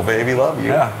comfortable, baby. Love you.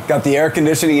 Yeah, got the air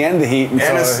conditioning and the heat. And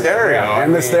a stereo. Yeah,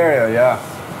 and the stereo, yeah.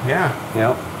 Yeah.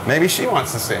 Yep. Maybe she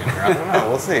wants to stay in here. I don't know.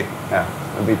 We'll see.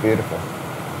 Yeah, it'd be beautiful.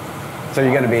 So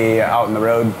you're going to be out on the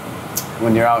road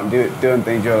when you're out and doing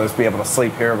things, you'll just be able to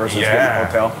sleep here versus getting a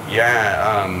hotel?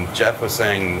 Yeah. Jeff was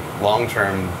saying long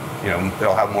term,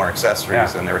 they'll have more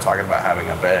accessories, and they were talking about having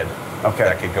a bed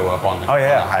that could go up on the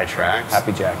high tracks.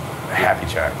 Happy Jack. Happy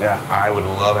Jack. Yeah. I would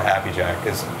love a Happy Jack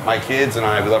because my kids and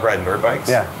I, we love riding dirt bikes.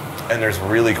 Yeah. And there's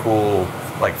really cool,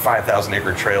 like 5,000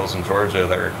 acre trails in Georgia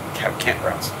that have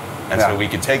campgrounds. And so we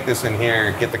could take this in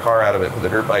here, get the car out of it, put the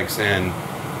dirt bikes in,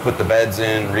 put the beds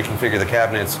in, reconfigure the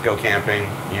cabinets, go camping,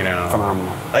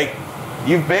 Phenomenal. Like,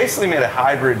 you've basically made a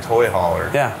hybrid toy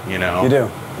hauler. Yeah. You do.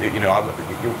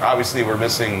 Obviously we're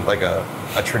missing like a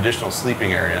traditional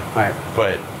sleeping area. Right.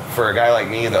 But for a guy like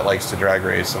me that likes to drag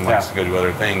race and likes to go do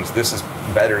other things, this is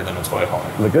better than a toy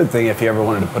hauler. The good thing, if you ever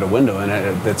wanted to put a window in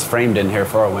it, it's framed in here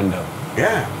for a window.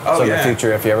 Yeah. Oh, so in the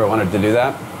future, if you ever wanted to do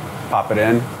that, pop it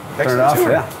in, turn it off.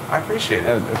 Yeah. I appreciate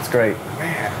it. It's great.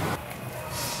 Man.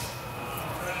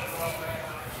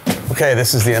 Okay,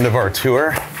 this is the end of our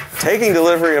tour. Taking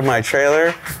delivery of my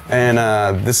trailer, and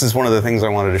this is one of the things I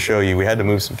wanted to show you. We had to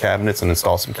move some cabinets and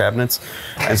install some cabinets,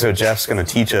 and so Jeff's going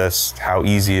to teach us how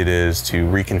easy it is to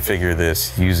reconfigure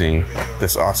this using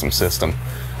this awesome system.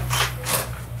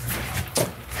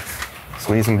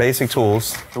 So we need some basic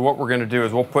tools. So what we're going to do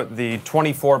is we'll put the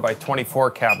 24 by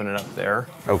 24 cabinet up there.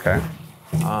 Okay.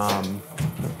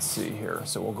 Let's see here.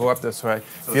 So we'll go up this way.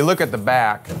 If you look at the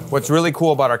back, what's really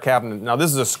cool about our cabinet, now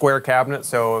this is a square cabinet,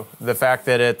 so the fact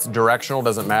that it's directional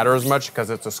doesn't matter as much because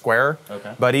it's a square.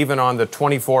 Okay. But even on the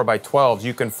 24 by 12s,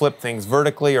 you can flip things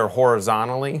vertically or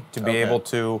horizontally to be able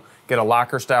to get a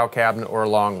locker style cabinet or a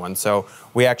long one. So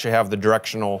we actually have the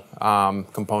directional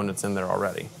components in there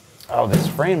already. Oh, this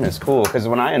frame is cool, because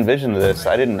when I envisioned this,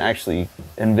 I didn't actually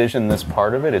envision this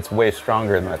part of it. It's way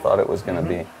stronger than I thought it was going to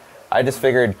be. I just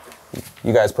figured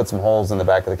you guys put some holes in the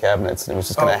back of the cabinets and it was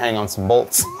just going to hang on some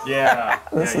bolts. Yeah.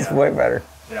 This is way better.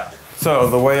 Yeah. So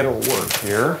the way it'll work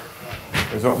here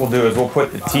is what we'll do is we'll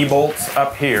put the T-bolts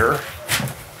up here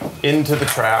into the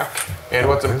track. And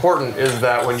what's important is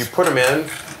that when you put them in,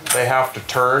 they have to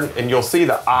turn, and you'll see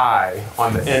the eye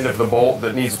on the end of the bolt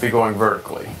that needs to be going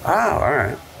vertically. Oh, all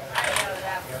right.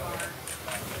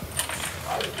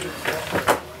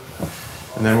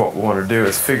 And then what we want to do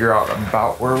is figure out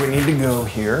about where we need to go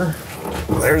here.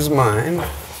 There's mine,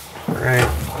 right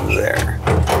there.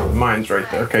 Mine's right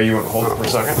there. Okay, you want to hold it for a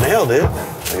second? Nailed it.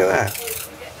 Look at that.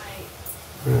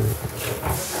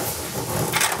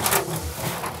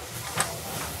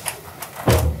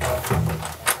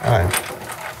 All right.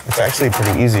 It's actually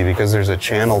pretty easy because there's a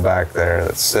channel back there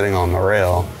that's sitting on the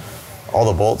rail. All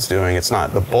the bolt's doing,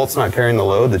 the bolt's not carrying the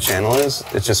load, the channel is,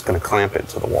 it's just going to clamp it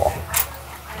to the wall.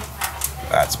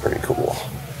 That's pretty cool.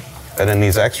 And then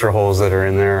these extra holes that are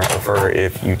in there are for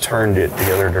if you turned it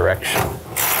the other direction.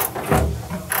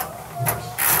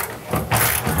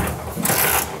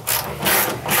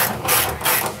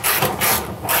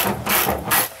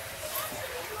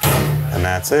 And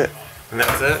that's it. And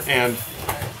that's it, and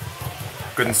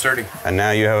good and sturdy. And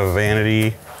now you have a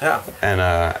vanity and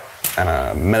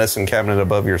a medicine cabinet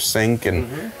above your sink,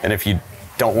 and if you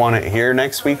don't want it here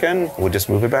next weekend, we'll just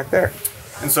move it back there.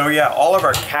 And so yeah, all of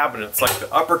our cabinets, like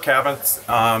the upper cabinets,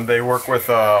 they work with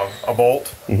a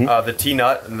bolt, the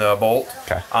T-nut and the bolt.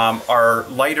 Okay. Our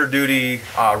lighter duty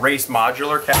race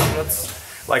modular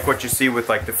cabinets, like what you see with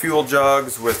like the fuel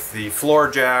jugs, with the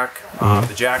floor jack,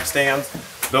 the jack stands,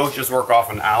 those just work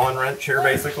off an Allen wrench here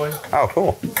basically. Oh,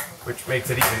 cool. Which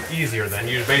makes it even easier then.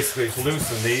 You basically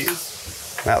loosen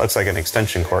these. That looks like an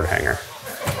extension cord hanger.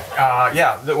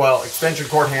 Yeah, well, extension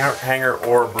cord hanger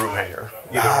or broom hanger.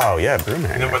 Oh, yeah, broom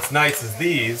hanger. And then what's nice is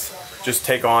these just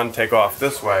take on, take off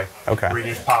this way. Okay. Where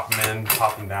you just pop them in,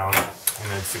 pop them down, and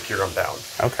then secure them down.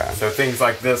 Okay. So things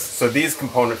like this, so these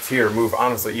components here move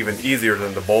honestly even easier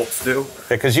than the bolts do. Yeah,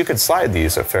 because you could slide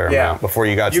these a fair amount before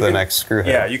you got to the next screw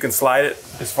head. Yeah, you can slide it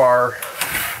as far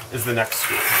as the next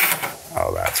screw.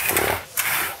 Oh, that's cool.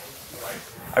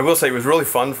 I will say it was really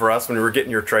fun for us when we were getting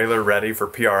your trailer ready for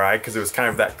PRI, because it was kind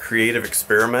of that creative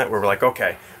experiment where we're like,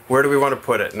 okay, where do we want to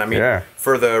put it? And I mean,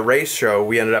 for the race show,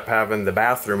 we ended up having the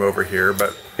bathroom over here,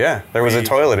 but yeah, there was a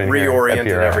toilet in here. Reoriented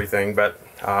everything, but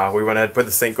we went ahead and put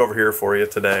the sink over here for you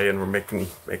today, and we're making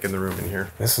the room in here.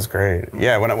 This is great.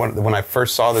 Yeah, when I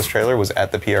first saw this trailer was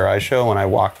at the PRI show. When I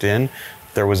walked in,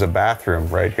 there was a bathroom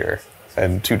right here,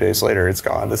 and 2 days later, it's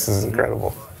gone. This is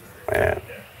incredible, man.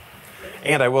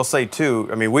 And I will say too,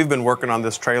 I mean, we've been working on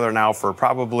this trailer now for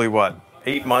probably, what,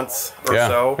 8 months or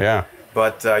so? Yeah.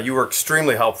 But you were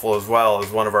extremely helpful as well as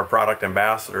one of our product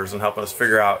ambassadors in helping us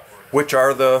figure out which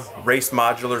are the race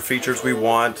modular features we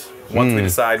want. Once we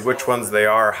decide which ones they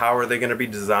are, how are they going to be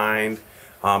designed?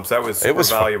 So that was super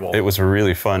valuable. It was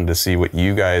really fun to see what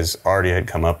you guys already had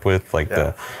come up with. Like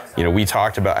we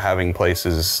talked about having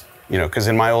places, because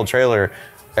in my old trailer,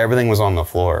 everything was on the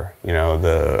floor.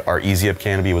 Our Easy Up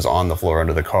canopy was on the floor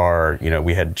under the car.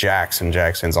 We had jacks and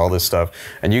jack stands, all this stuff.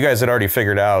 And you guys had already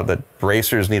figured out that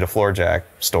racers need a floor jack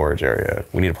storage area.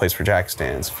 We need a place for jack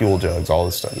stands, fuel jugs, all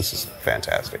this stuff. This is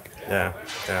fantastic. Yeah.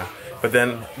 But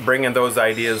then bringing those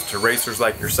ideas to racers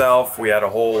like yourself, we had a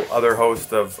whole other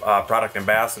host of product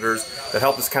ambassadors that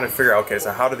helped us kind of figure out, okay,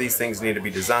 so how do these things need to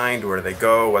be designed? Where do they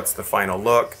go? What's the final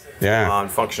look?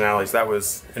 Functionalities. That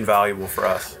was invaluable for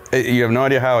us. You have no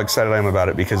idea how excited I am about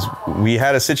it, because we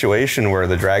had a situation where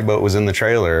the drag boat was in the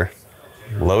trailer,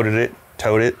 loaded it,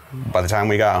 towed it. By the time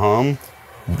we got home,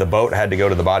 the boat had to go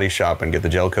to the body shop and get the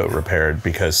gel coat repaired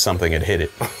because something had hit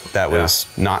it that was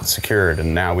not secured,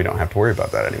 and now we don't have to worry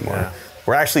about that anymore. Yeah.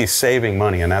 We're actually saving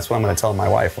money, and that's what I'm going to tell my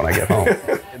wife when I get home.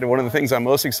 And one of the things I'm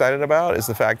most excited about is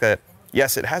the fact that,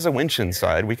 yes, it has a winch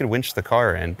inside. We can winch the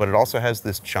car in, but it also has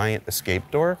this giant escape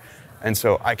door. And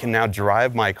so I can now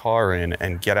drive my car in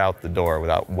and get out the door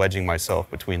without wedging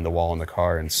myself between the wall and the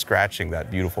car and scratching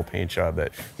that beautiful paint job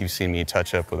that you've seen me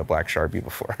touch up with a black Sharpie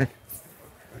before.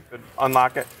 Good.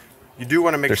 Unlock it. You do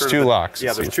want to make sure there's two locks.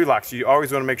 Yeah, there's two locks. You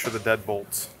always want to make sure the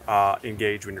deadbolts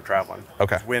engage when you're traveling.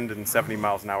 Okay. Wind and 70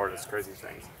 miles an hour does crazy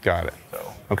things. Got it.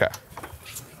 So. Okay.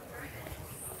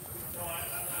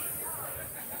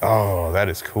 Oh, that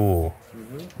is cool.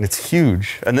 Mm-hmm. It's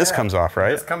huge. And this comes off,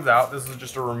 right? This comes out. This is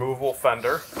just a removable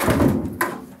fender.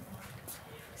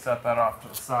 Set that off to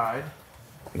the side.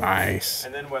 Nice.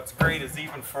 And then what's great is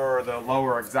even for the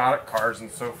lower exotic cars and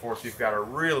so forth, you've got a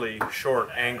really short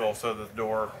angle so the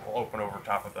door will open over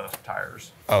top of the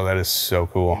tires. Oh, that is so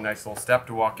cool. Nice little step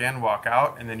to walk in, walk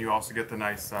out, and then you also get the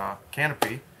nice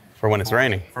canopy. For when it's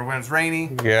raining. For when it's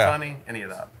rainy, sunny, any of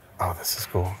that. Oh, this is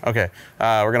cool. Okay,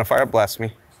 we're gonna fire up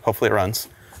Blasphemi. Hopefully it runs,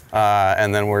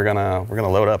 and then we're gonna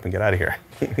load up and get out of here.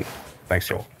 Thanks,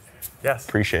 Joel. Yes.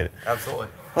 Appreciate it. Absolutely.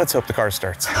 Let's hope the car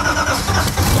starts.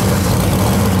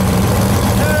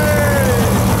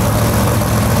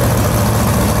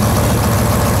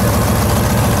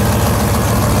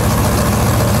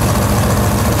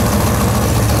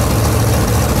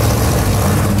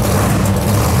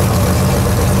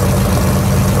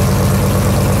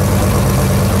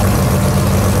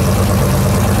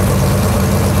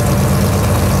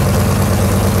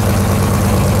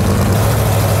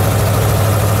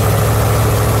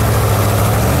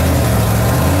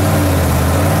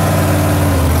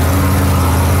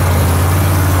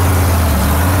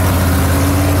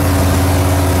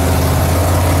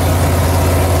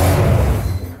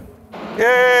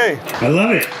 I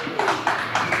love it.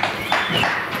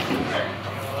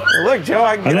 Look, Joe,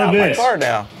 I can get out of my car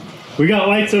now. We got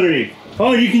lights underneath.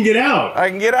 Oh, you can get out. I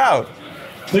can get out.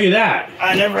 Look at that.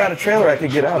 I never had a trailer I could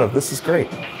get out of. This is great.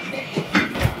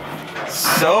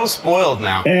 So spoiled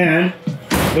now. And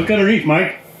look underneath,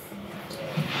 Mike.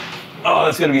 Oh,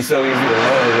 it's going to be so easy to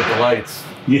load with the lights.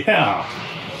 Yeah.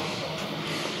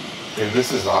 Dude,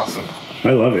 this is awesome. I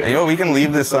love it. Hey, yo, we can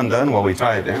leave this undone while we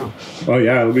tie it down. Oh,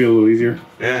 yeah, it'll be a little easier.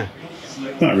 Yeah.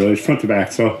 Not really, it's front to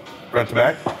back, so. Front to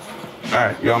back? All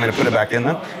right, you want me to put it back in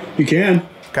then? You can.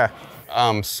 Okay.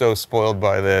 I'm so spoiled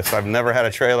by this. I've never had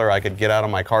a trailer I could get out of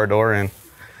my car door in.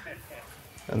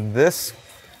 And this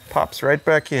pops right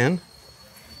back in.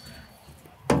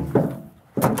 And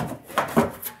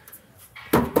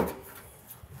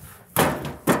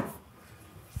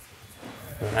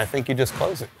I think you just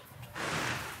close it.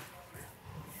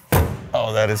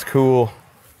 Oh, that is cool.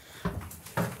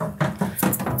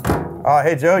 Oh,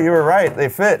 hey, Joe, you were right. They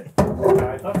fit.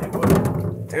 I thought they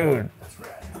would. Dude,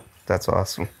 that's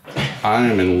awesome. I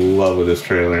am in love with this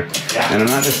trailer. And I'm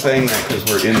not just saying that because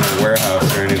we're in the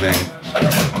warehouse or anything.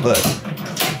 Look,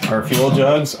 our fuel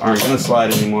jugs aren't going to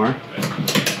slide anymore.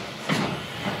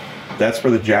 That's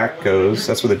where the jack goes.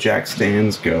 That's where the jack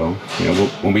stands go. You know,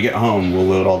 when we get home, we'll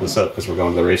load all this up because we're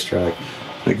going to the racetrack.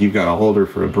 Like, you've got a holder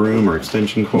for a broom or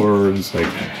extension cords.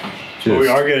 Like, What we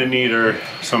are going to need are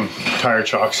some tire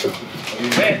chocks.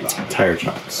 Tire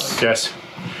chocks. Yes.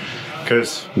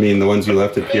 Because. I mean, the ones you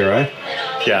left at PRI?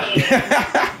 Yeah.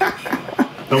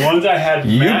 The ones I had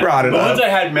The ones I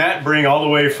had Matt bring all the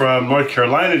way from North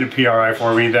Carolina to PRI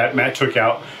for me that Matt took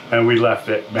out and we left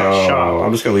at Matt's shop.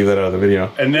 I'm just going to leave that out of the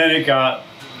video. And then it got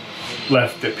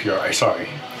left at PRI, sorry.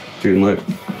 Dude, look.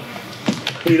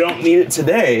 We don't need it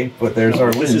today, but there's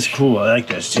our winch. This is cool, I like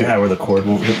this too. Yeah, where the cord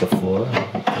won't hit the floor.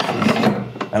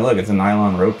 And look, it's a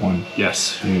nylon rope one.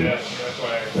 Yes. Dude,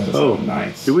 oh,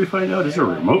 nice. Did we find out, is there a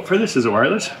remote for this? Is it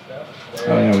wireless?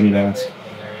 Oh yeah, we need to ask.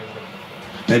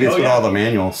 Maybe it's with all the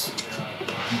manuals.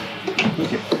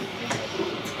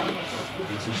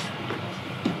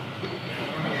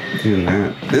 Doing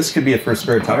that. This could be a first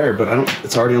spare tire, but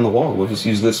it's already on the wall. We'll just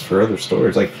use this for other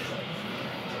storage. Like,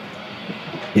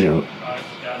 you know,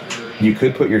 you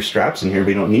could put your straps in here, but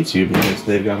you don't need to because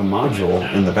they've got a module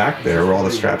in the back there where all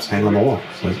the straps hang on the wall.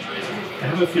 So, I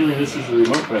have a feeling this is the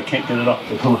remote, but I can't get it off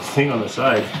the little thing on the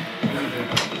side.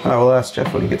 I will ask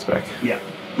Jeff when he gets back. Yeah.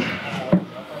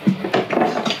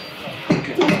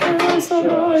 So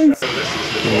nice.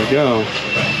 There we go.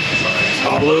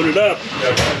 All loaded up.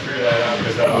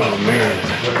 Oh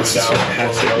man, this is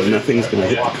fantastic. Nothing's gonna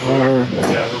hit the car.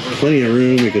 Plenty of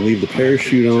room. We can leave the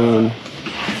parachute on.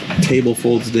 Table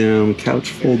folds down.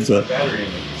 Couch folds up.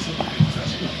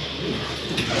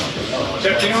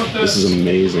 This is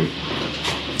amazing.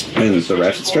 And the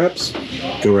ratchet straps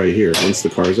go right here. Once the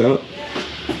car's out,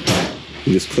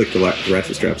 you just click the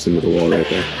ratchet straps into the wall right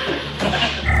there.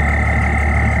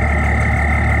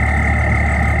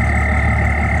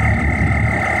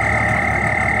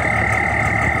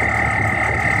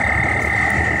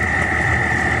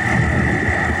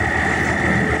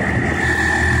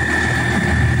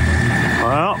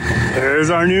 Well,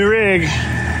 there's our new rig.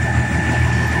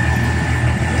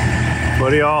 What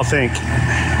do y'all think?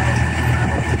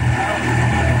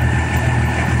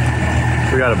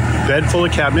 We got a bed full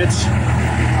of cabinets.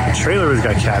 The trailer has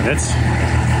got cabinets.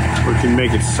 We can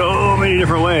make it so many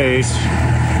different ways.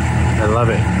 I love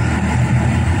it.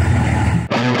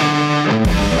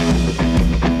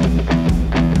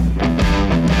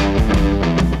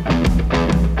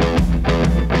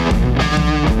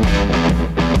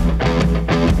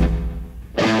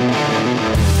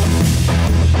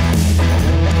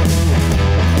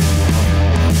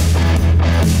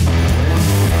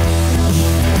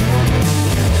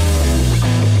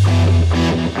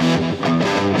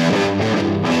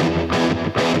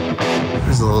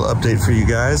 Update for you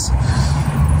guys.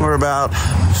 We're about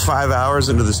 5 hours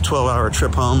into this 12-hour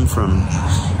trip home from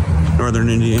northern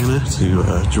Indiana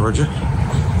to Georgia.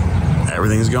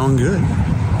 Everything's going good.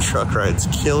 Truck ride's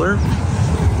killer,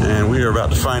 and we are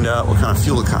about to find out what kind of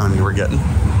fuel economy we're getting.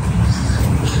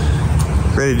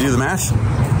 Ready to do the math?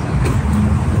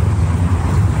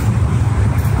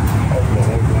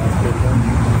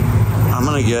 I'm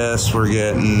gonna guess we're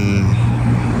getting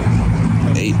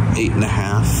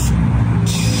 8.5.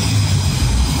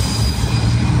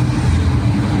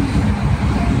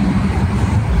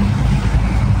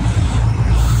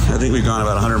 I think we've gone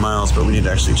about 100 miles, but we need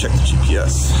to actually check the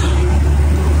GPS.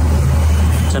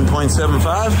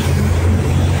 10.75.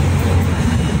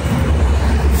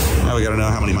 Now we gotta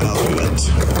know how many miles we went.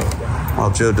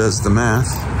 While Joe does the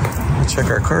math, we'll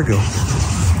check our cargo.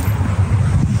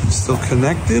 Still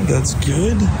connected, that's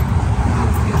good.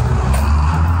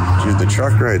 Dude, the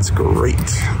truck ride's great.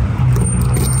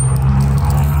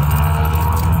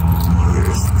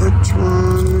 Here's that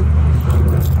one.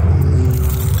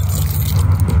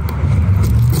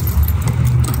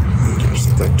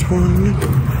 That one,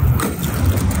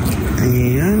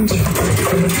 and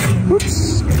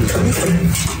whoops.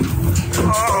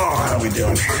 Oh, how are we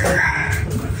doing here?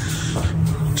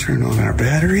 Turn on our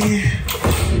battery.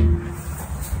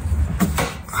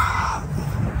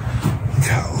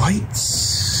 Got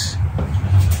lights.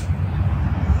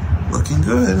 Looking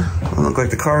good. Don't look like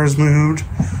the car's moved.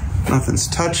 Nothing's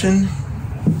touching.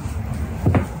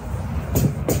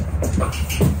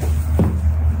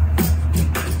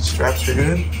 Straps are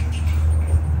good.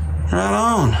 Right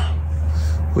on.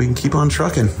 We can keep on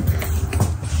trucking.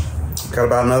 Got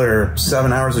about another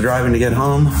 7 hours of driving to get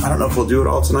home. I don't know if we'll do it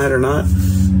all tonight or not,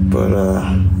 but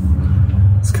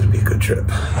it's gonna be a good trip.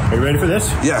 Are you ready for this?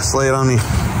 Yes, lay it on me.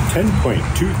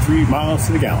 10.23 miles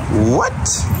to the gallon. What?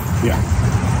 Yeah.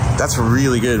 That's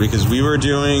really good because we were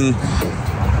doing,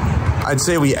 I'd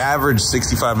say we averaged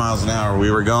 65 miles an hour.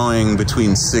 We were going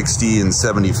between 60 and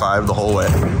 75 the whole way.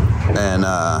 And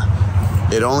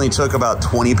it only took about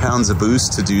 20 pounds of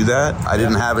boost to do that. I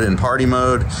didn't have it in party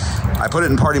mode. I put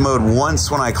it in party mode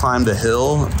once when I climbed a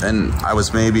hill, and I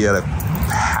was maybe at a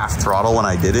half throttle when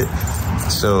I did it.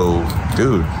 So,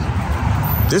 dude,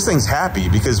 this thing's happy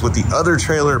because with the other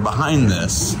trailer behind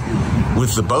this,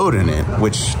 with the boat in it,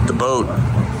 which the boat,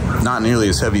 not nearly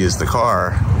as heavy as the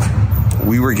car,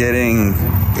 we were getting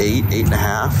 8.5.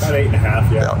 About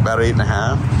 8.5, yeah. About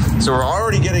 8.5. So we're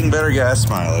already getting better gas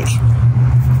mileage.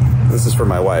 This is for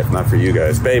my wife, not for you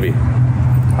guys. Baby,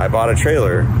 I bought a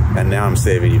trailer and now I'm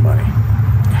saving you money.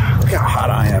 Look how hot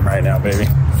I am right now, baby.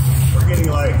 We're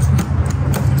getting like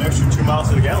an extra 2 miles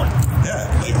to the gallon. Yeah,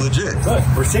 like legit. Look,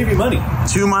 we're saving money.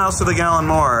 2 miles to the gallon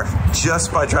more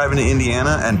just by driving to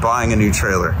Indiana and buying a new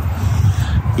trailer.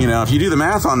 You know, if you do the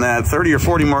math on that, 30 or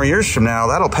 40 more years from now,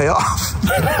 that'll pay off.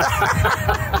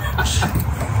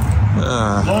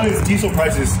 As long as diesel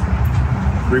prices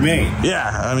remain. Yeah,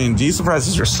 I mean, diesel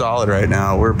prices are solid right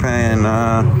now. We're paying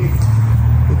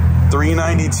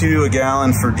 $3.92 a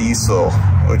gallon for diesel,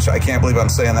 which I can't believe I'm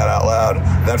saying that out loud.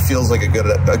 That feels like a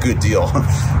good deal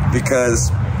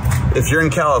because if you're in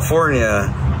California,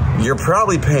 you're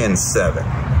probably paying $7.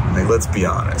 Like, let's be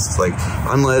honest. Like,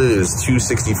 unleaded is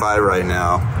 $2.65 right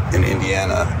now in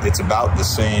Indiana. It's about the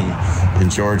same in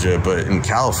Georgia, but in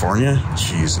California,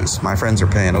 Jesus, my friends are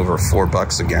paying over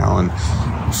 $4 a gallon,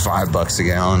 $5 a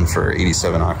gallon for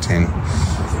 87 octane.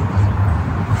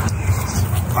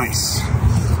 Nice.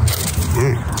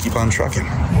 Keep on trucking.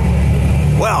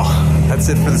 Well, that's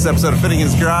it for this episode of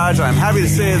Finnegan's Garage. I'm happy to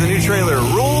say the new trailer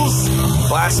rules.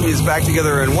 Blasphemi is back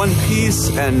together in one piece,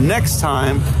 and next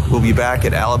time we'll be back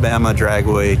at Alabama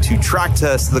Dragway to track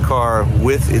test the car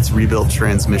with its rebuilt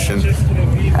transmission.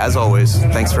 As always,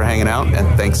 thanks for hanging out and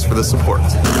thanks for the support.